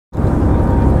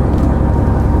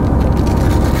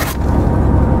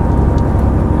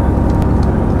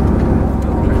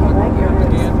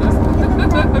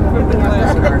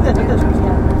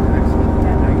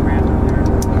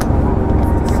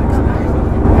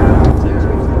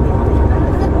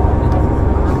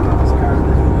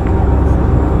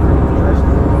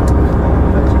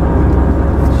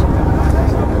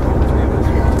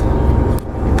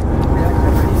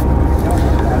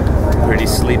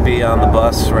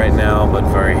right now, but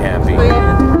very happy.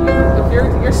 If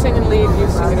you're singing lead, you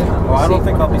sing it. Oh, I don't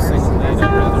think I'll be singing lead.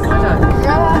 I'd rather not.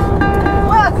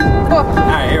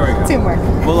 Alright, here we go. Teamwork.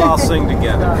 We'll all sing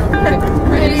together.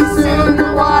 Pretty soon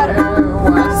the water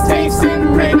was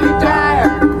tasting pretty dire.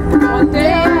 One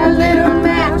day I lit a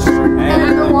match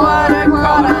and the water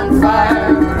caught on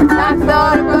fire. I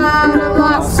thought about a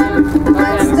lawsuit,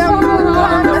 but stumbled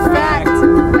on the fact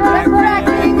that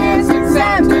fracking is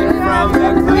exempted from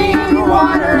the Clean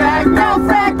Water Act. No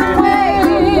fracking way,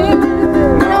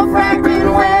 no fracking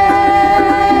way.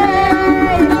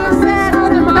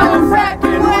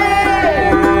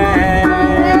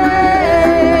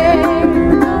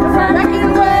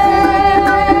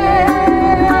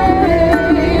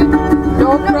 No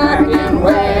fracking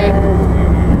way.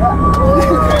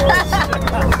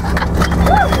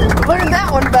 Learned that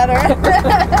one better.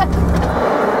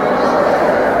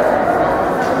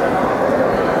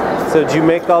 So did you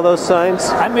make all those signs?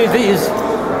 I made these.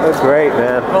 That's great,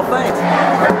 man. Well, thanks.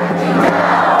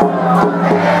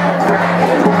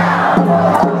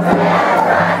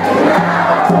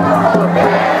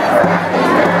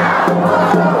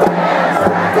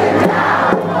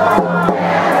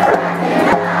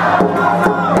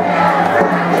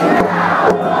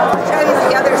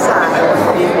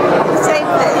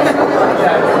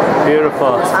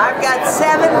 Beautiful. I've got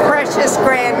 7 precious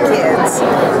grandkids,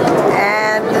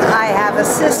 and I have a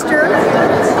sister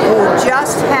who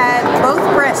just had both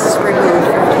breasts removed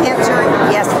from cancer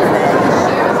yesterday,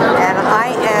 and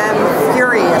I am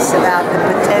furious about the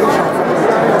potential.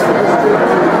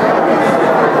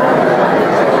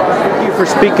 Thank you for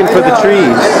speaking for the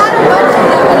trees.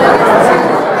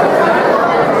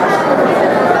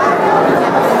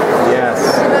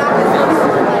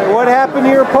 What happened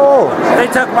to your pole? They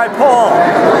took my pole.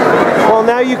 Well,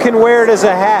 now you can wear it as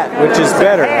a hat, which is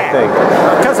better, I think.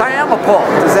 Because I am a pole.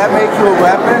 Does that make you a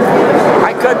weapon?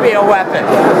 I could be a weapon.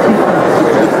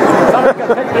 Somebody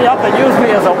could pick me up and use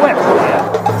me as a whip.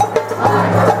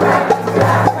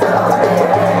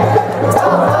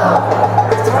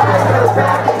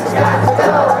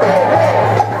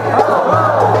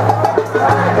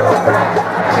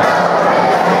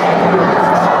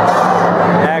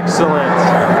 Excellent.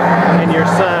 And your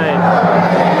sign.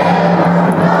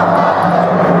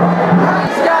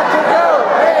 It's got to go!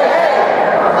 Hey, hey!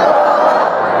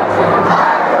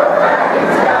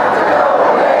 Hydrofracking's got to go!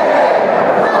 Hey, hey!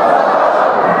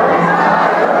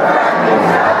 Hydrofracking's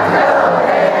got to go!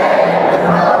 Hey, hey!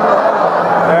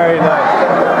 Very nice.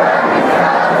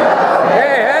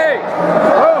 Hey, hey!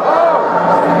 Ho, ho!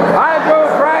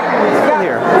 Hydrofracking's got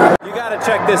Here. You got to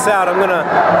check this out. I'm going to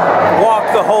walk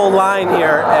the whole line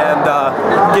here and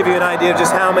give you an idea of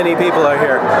just how many people are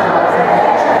here.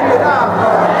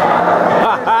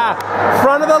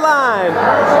 Front of the line.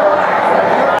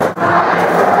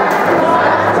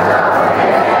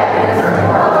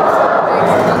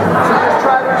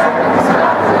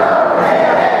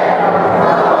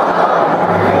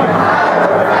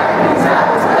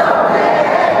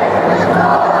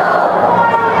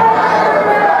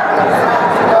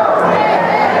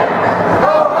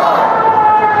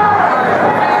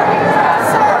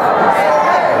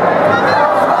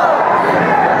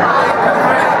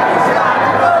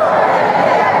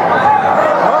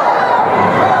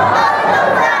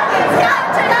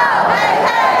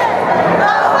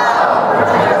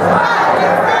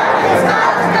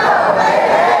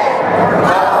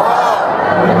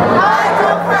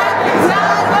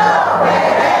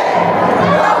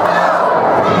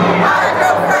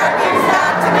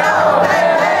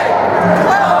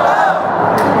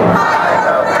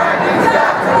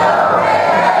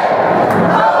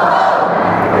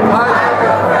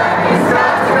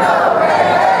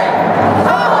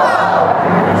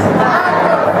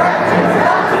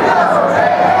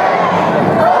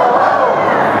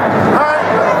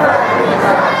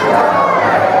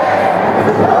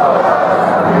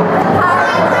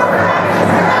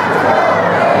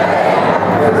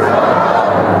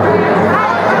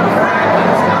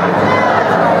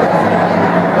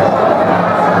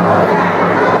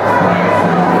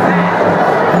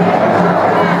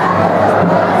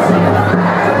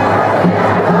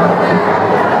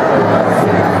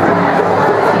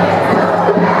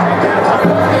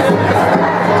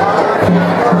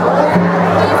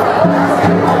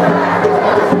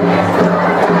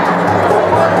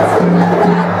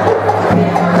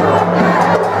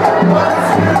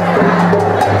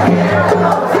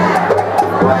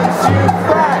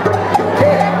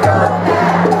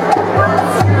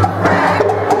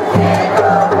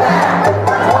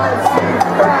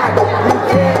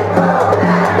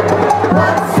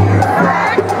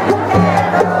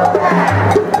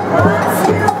 Once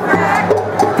you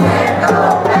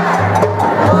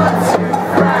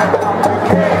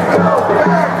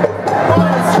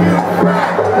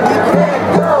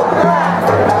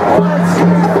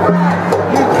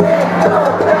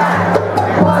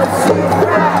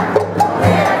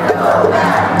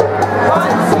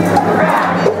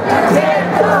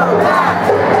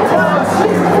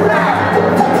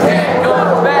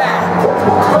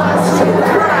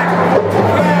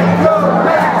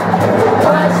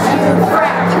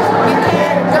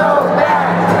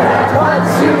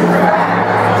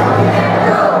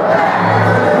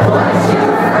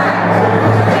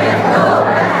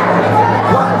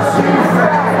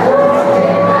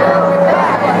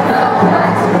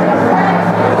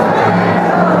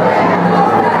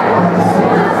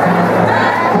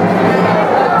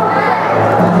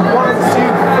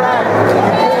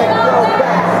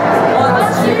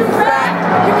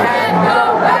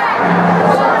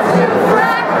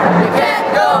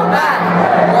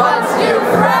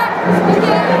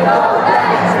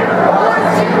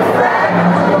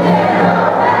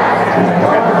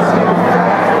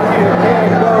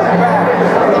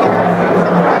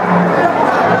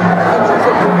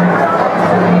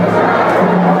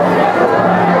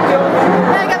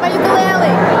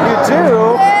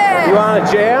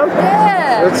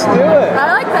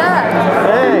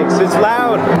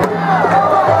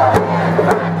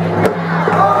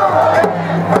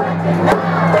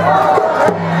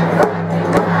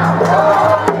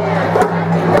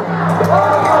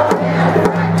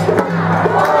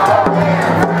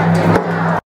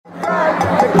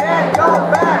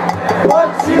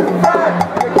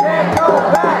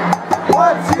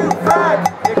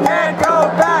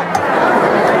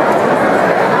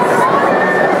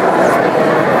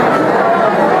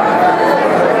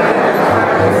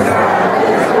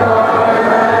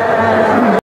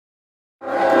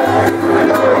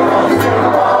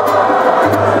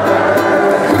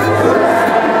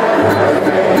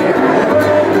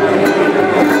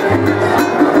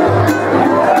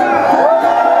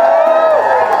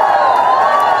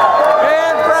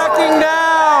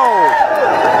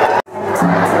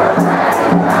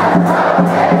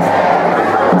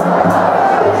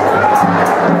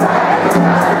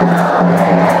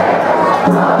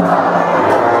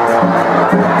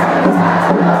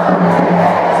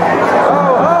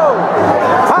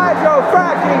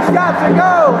got to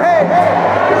go. Hey, hey.